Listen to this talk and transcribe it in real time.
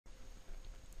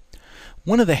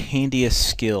One of the handiest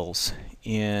skills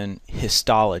in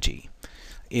histology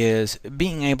is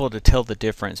being able to tell the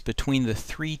difference between the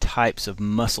three types of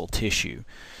muscle tissue.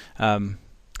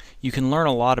 You can learn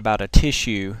a lot about a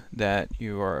tissue that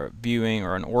you are viewing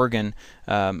or an organ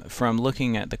from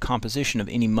looking at the composition of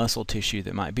any muscle tissue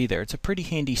that might be there. It's a pretty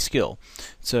handy skill.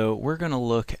 So we're going to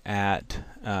look at,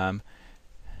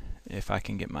 if I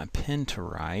can get my pen to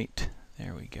write,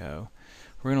 there we go.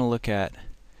 We're going to look at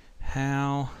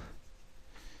how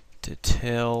to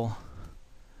tell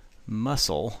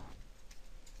muscle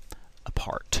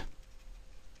apart.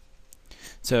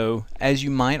 So, as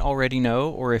you might already know,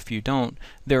 or if you don't,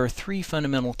 there are three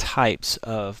fundamental types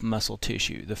of muscle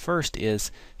tissue. The first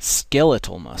is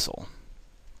skeletal muscle.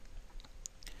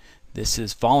 This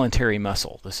is voluntary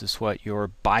muscle. This is what your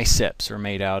biceps are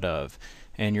made out of,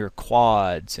 and your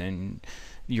quads, and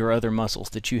your other muscles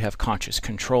that you have conscious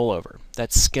control over.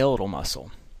 That's skeletal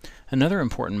muscle. Another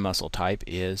important muscle type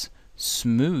is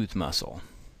smooth muscle.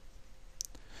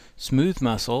 Smooth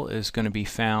muscle is going to be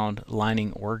found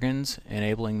lining organs,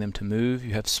 enabling them to move.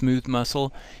 You have smooth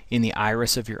muscle in the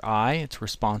iris of your eye. It's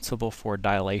responsible for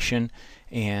dilation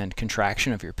and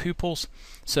contraction of your pupils.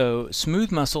 So smooth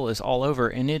muscle is all over,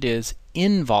 and it is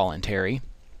involuntary.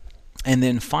 And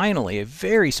then finally, a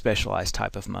very specialized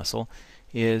type of muscle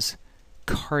is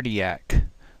cardiac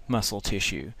muscle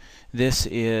tissue. This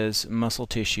is muscle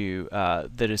tissue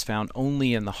that is found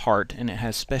only in the heart, and it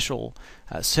has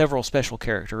several special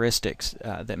characteristics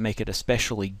that make it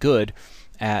especially good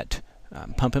at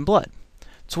pumping blood.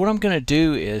 So what I'm going to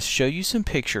do is show you some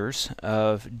pictures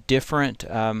of different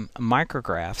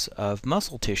micrographs of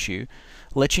muscle tissue,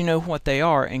 let you know what they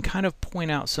are, and kind of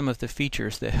point out some of the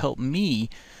features that help me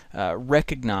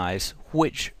recognize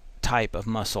which type of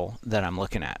muscle that I'm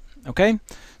looking at. Okay,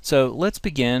 so let's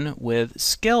begin with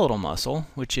skeletal muscle,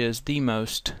 which is the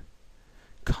most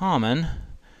common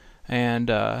and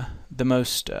the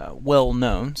most well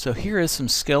known. So here is some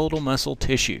skeletal muscle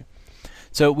tissue.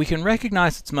 So we can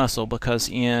recognize it's muscle because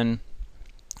in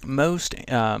most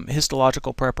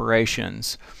histological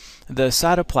preparations, the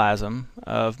cytoplasm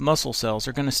of muscle cells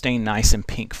are going to stain nice and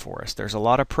pink for us. There's a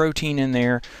lot of protein in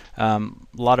there, a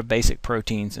lot of basic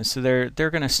proteins, and so they're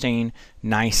going to stain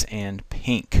nice and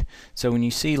pink. So when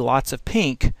you see lots of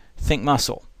pink, think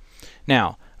muscle.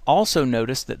 Now, also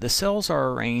notice that the cells are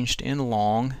arranged in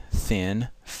long, thin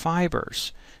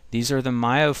fibers. These are the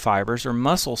myofibers, or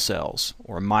muscle cells,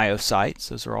 or myocytes,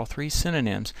 those are all three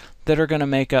synonyms, that are going to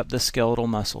make up the skeletal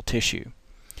muscle tissue.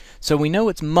 So we know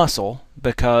it's muscle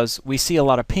because we see a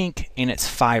lot of pink and it's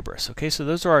fibrous. Okay, so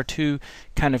those are our two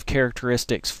kind of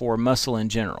characteristics for muscle in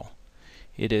general.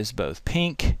 It is both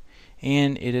pink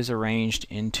and it is arranged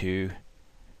into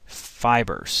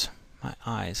fibers. My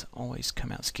eyes always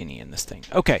come out skinny in this thing.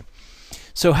 Okay,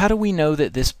 so how do we know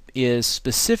that this is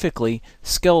specifically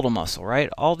skeletal muscle,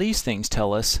 right? All these things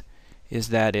tell us is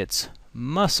that it's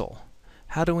muscle.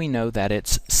 How do we know that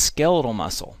it's skeletal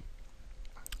muscle?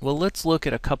 Well, let's look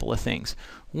at a couple of things.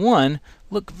 One,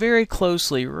 look very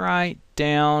closely right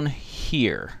down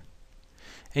here,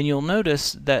 and you'll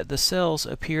notice that the cells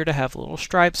appear to have little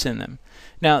stripes in them.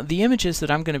 Now, the images that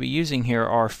I'm going to be using here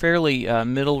are fairly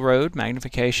middle road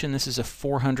magnification. This is a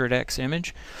 400x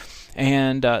image,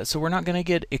 and so we're not going to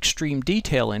get extreme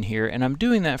detail in here, and I'm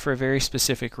doing that for a very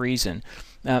specific reason.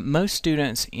 Most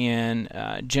students in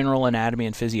general anatomy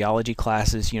and physiology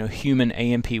classes, human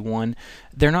A&P1,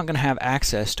 they're not going to have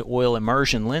access to oil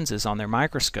immersion lenses on their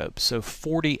microscopes. So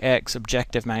 40x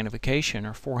objective magnification,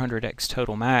 or 400x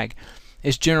total mag,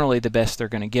 is generally the best they're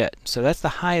going to get. So that's the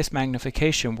highest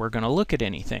magnification we're going to look at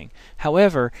anything.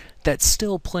 However, that's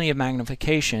still plenty of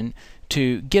magnification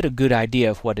to get a good idea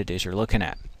of what it is you're looking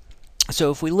at.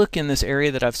 So if we look in this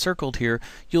area that I've circled here,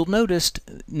 you'll notice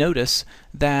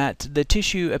that the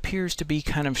tissue appears to be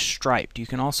kind of striped. You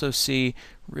can also see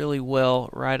really well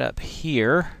right up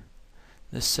here,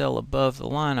 the cell above the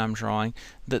line I'm drawing,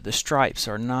 that the stripes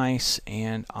are nice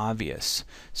and obvious.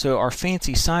 So our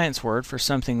fancy science word for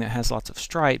something that has lots of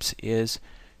stripes is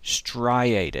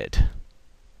striated.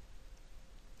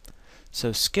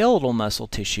 So skeletal muscle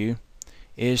tissue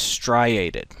is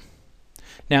striated.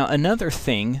 Now, another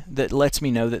thing that lets me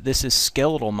know that this is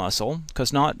skeletal muscle,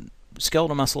 because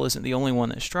skeletal muscle isn't the only one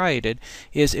that's striated,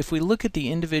 is if we look at the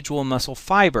individual muscle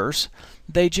fibers,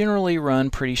 they generally run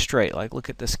pretty straight. Like, look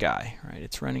at this guy, right?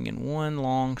 It's running in one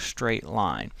long straight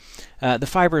line. The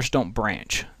fibers don't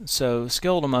branch. So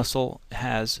skeletal muscle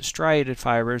has striated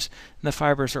fibers, and the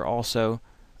fibers are also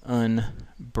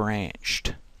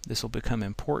unbranched. This will become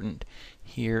important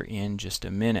here in just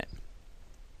a minute.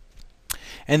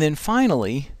 And then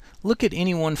finally, look at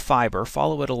any one fiber,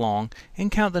 follow it along,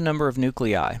 and count the number of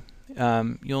nuclei.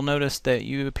 you'll notice that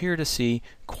you appear to see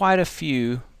quite a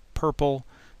few purple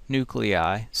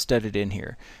nuclei studded in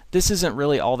here. This isn't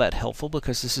really all that helpful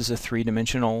because this is a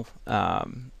three-dimensional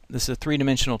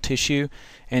tissue,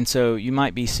 and so you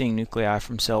might be seeing nuclei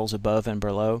from cells above and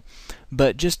below.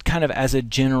 But just kind of as a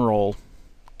general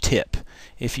tip,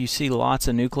 if you see lots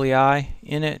of nuclei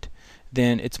in it,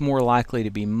 then it's more likely to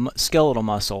be skeletal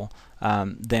muscle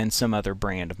than some other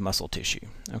brand of muscle tissue.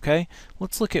 Okay,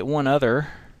 let's look at one other.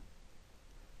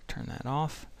 Turn that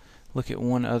off. Look at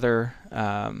one other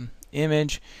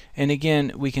image, and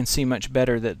again we can see much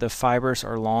better that the fibers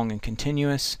are long and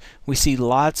continuous. We see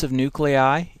lots of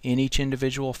nuclei in each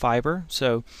individual fiber,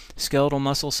 so skeletal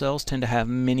muscle cells tend to have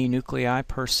many nuclei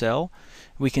per cell.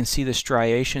 We can see the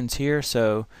striations here,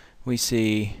 so we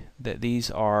see that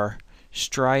these are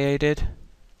striated.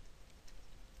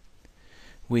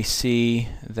 We see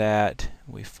that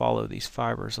we follow these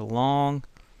fibers along,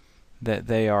 that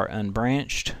they are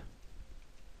unbranched.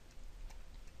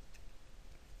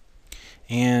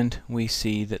 And we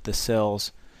see that the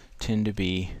cells tend to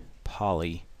be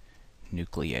polynucleate.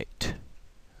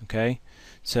 Okay,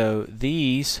 so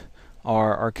these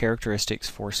are our characteristics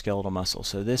for skeletal muscle.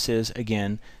 So this is,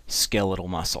 again, skeletal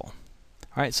muscle.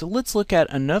 All right, so let's look at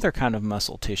another kind of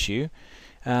muscle tissue.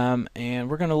 And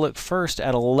we're going to look first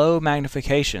at a low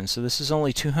magnification. So this is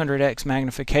only 200x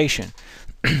magnification.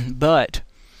 But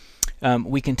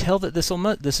we can tell that this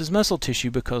is muscle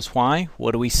tissue because why?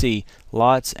 What do we see?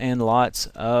 Lots and lots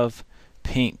of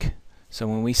pink. So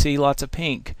when we see lots of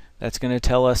pink, that's going to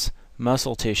tell us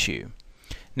muscle tissue.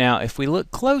 Now, if we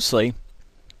look closely,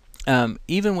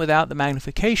 even without the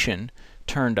magnification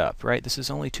turned up, right? This is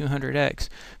only 200x.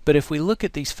 But if we look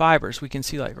at these fibers, we can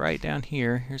see like right down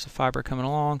here, here's a fiber coming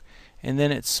along, and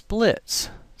then it splits.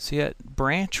 See that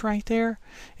branch right there?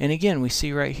 And again, we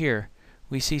see right here,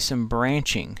 we see some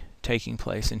branching taking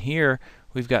place, and here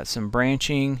we've got some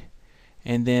branching,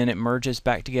 and then it merges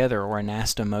back together, or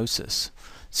anastomosis.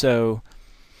 So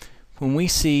when we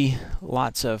see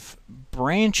lots of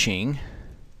branching,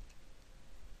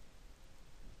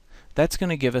 that's going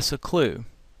to give us a clue.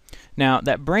 Now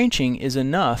that branching is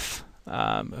enough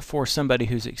for somebody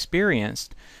who's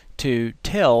experienced to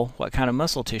tell what kind of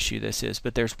muscle tissue this is,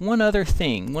 but there's one other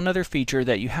thing, one other feature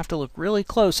that you have to look really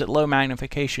close at low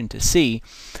magnification to see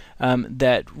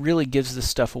that really gives this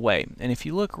stuff away. And if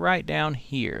you look right down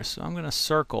here, so I'm going to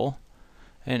circle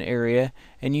an area,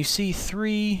 and you see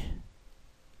three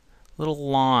little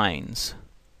lines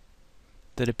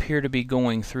that appear to be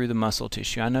going through the muscle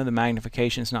tissue. I know the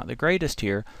magnification is not the greatest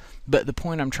here, but the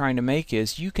point I'm trying to make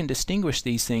is you can distinguish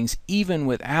these things even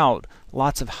without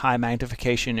lots of high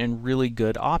magnification and really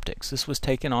good optics. This was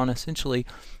taken on essentially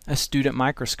a student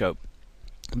microscope.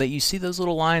 But you see those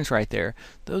little lines right there.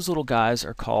 Those little guys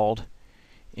are called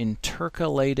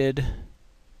intercalated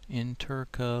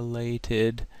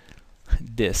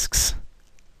discs.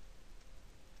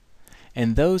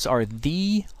 And those are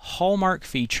the hallmark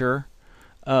feature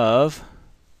of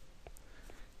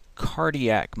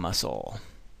cardiac muscle.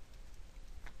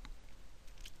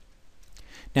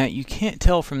 Now you can't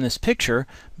tell from this picture,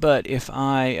 but if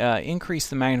I increase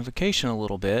the magnification a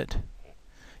little bit,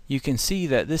 you can see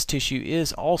that this tissue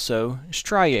is also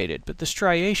striated, but the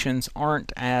striations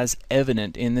aren't as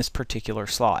evident in this particular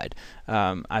slide.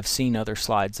 I've seen other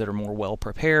slides that are more well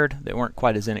prepared, that weren't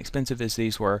quite as inexpensive as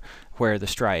these were, where the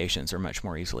striations are much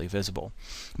more easily visible.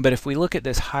 But if we look at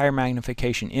this higher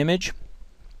magnification image,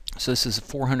 so this is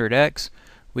 400x,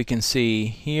 we can see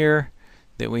here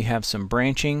that we have some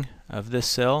branching of this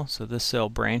cell. So this cell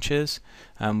branches.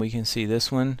 We can see this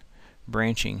one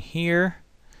branching here.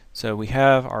 So we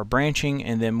have our branching,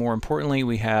 and then more importantly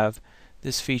we have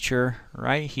this feature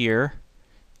right here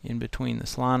in between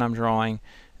this line I'm drawing.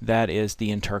 That is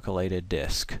the intercalated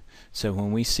disc. So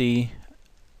when we see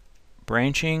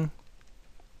branching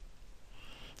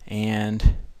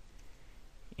and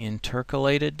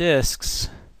intercalated discs,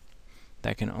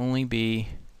 that can only be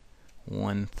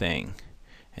one thing,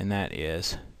 and that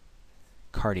is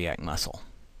cardiac muscle.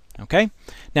 Okay,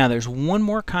 now there's one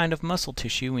more kind of muscle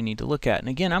tissue we need to look at, and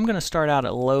again I'm going to start out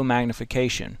at low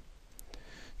magnification.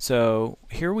 So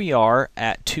here we are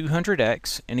at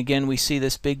 200x, and again we see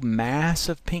this big mass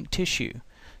of pink tissue.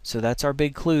 So that's our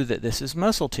big clue that this is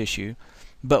muscle tissue,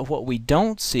 but what we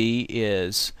don't see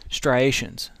is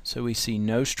striations. So we see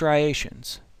no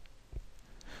striations.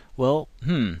 Well,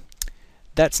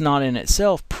 that's not in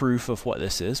itself proof of what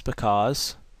this is,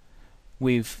 because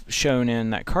we've shown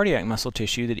in that cardiac muscle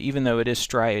tissue that even though it is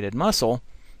striated muscle,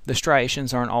 the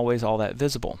striations aren't always all that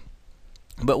visible.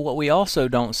 But what we also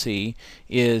don't see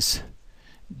is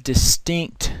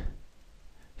distinct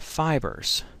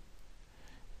fibers.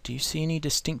 Do you see any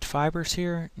distinct fibers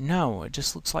here? No, it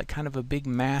just looks like kind of a big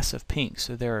mass of pink,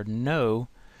 so there are no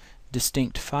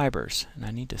distinct fibers. And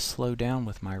I need to slow down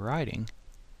with my writing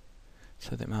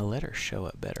so that my letters show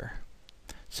up better.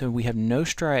 So we have no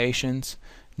striations,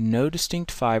 no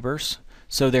distinct fibers,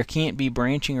 so there can't be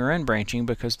branching or unbranching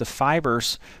because the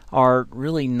fibers are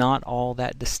really not all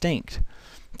that distinct.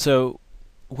 So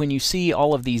when you see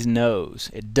all of these no's,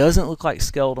 it doesn't look like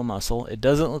skeletal muscle, it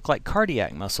doesn't look like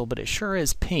cardiac muscle, but it sure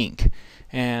is pink.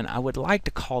 And I would like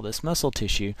to call this muscle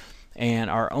tissue, and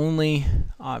our only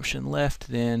option left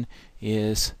then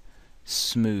is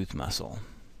smooth muscle.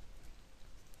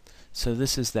 So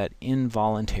this is that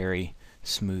involuntary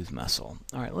smooth muscle.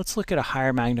 All right, let's look at a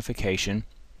higher magnification.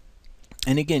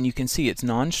 And again, you can see it's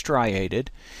non-striated,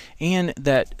 and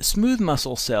that smooth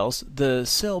muscle cells, the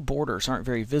cell borders aren't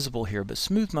very visible here, but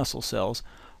smooth muscle cells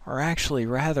are actually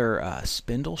rather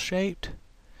spindle-shaped,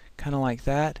 kind of like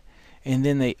that, and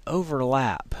then they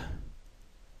overlap,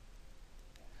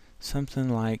 something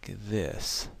like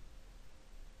this.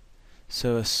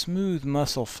 So a smooth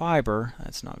muscle fiber,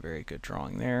 that's not very good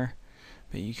drawing there,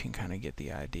 but you can kind of get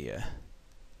the idea.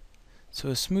 So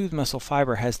a smooth muscle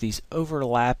fiber has these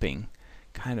overlapping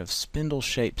kind of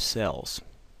spindle-shaped cells.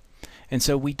 And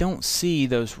so we don't see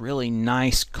those really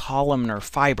nice columnar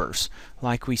fibers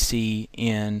like we see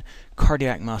in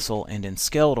cardiac muscle and in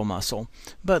skeletal muscle,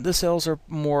 but the cells are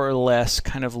more or less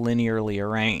kind of linearly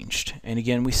arranged. And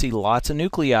again, we see lots of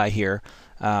nuclei here,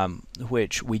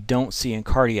 which we don't see in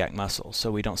cardiac muscle.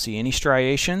 So we don't see any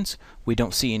striations, we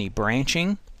don't see any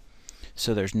branching,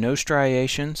 so there's no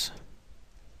striations,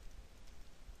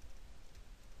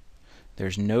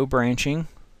 there's no branching,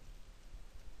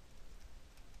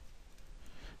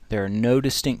 there are no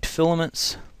distinct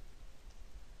filaments,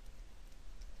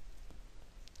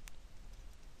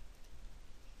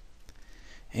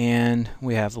 and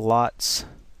we have lots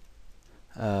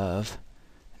of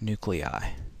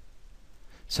nuclei.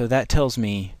 So that tells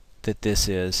me that this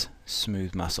is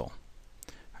smooth muscle.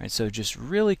 All right, so just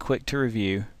really quick to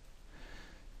review,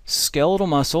 skeletal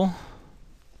muscle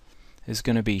is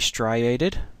going to be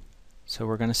striated. So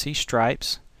we're going to see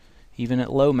stripes, even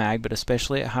at low mag, but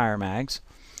especially at higher mags.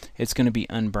 It's going to be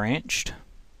unbranched.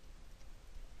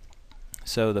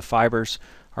 So the fibers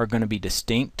are going to be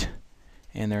distinct,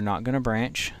 and they're not going to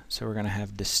branch. So we're going to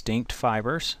have distinct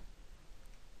fibers.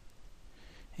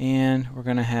 And we're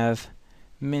going to have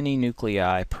many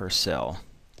nuclei per cell.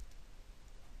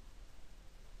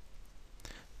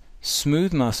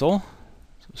 Smooth muscle,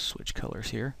 so switch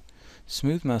colors here.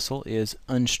 Smooth muscle is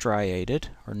unstriated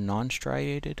or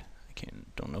non-striated.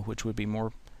 Don't know which would be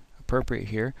more appropriate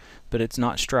here, but it's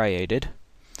not striated.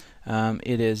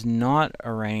 It is not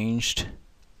arranged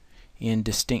in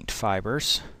distinct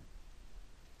fibers.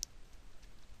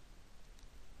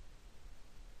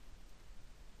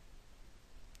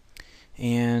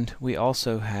 And we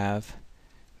also have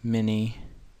many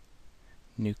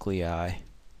nuclei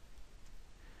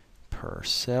per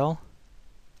cell.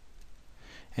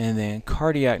 And then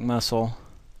cardiac muscle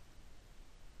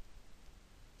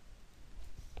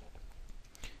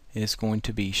is going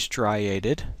to be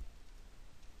striated,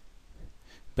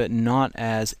 but not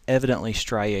as evidently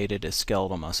striated as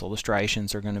skeletal muscle. The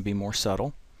striations are going to be more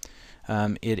subtle.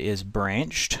 It is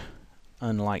branched,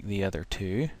 unlike the other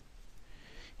two.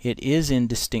 It is in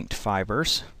distinct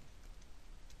fibers.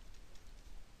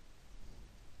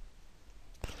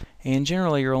 And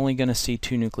generally you're only going to see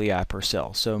 2 nuclei per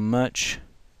cell, so much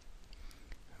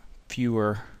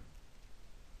fewer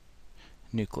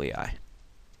nuclei.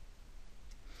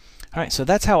 Alright, so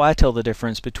that's how I tell the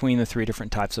difference between the 3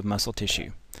 different types of muscle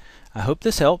tissue. I hope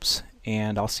this helps,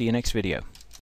 and I'll see you next video.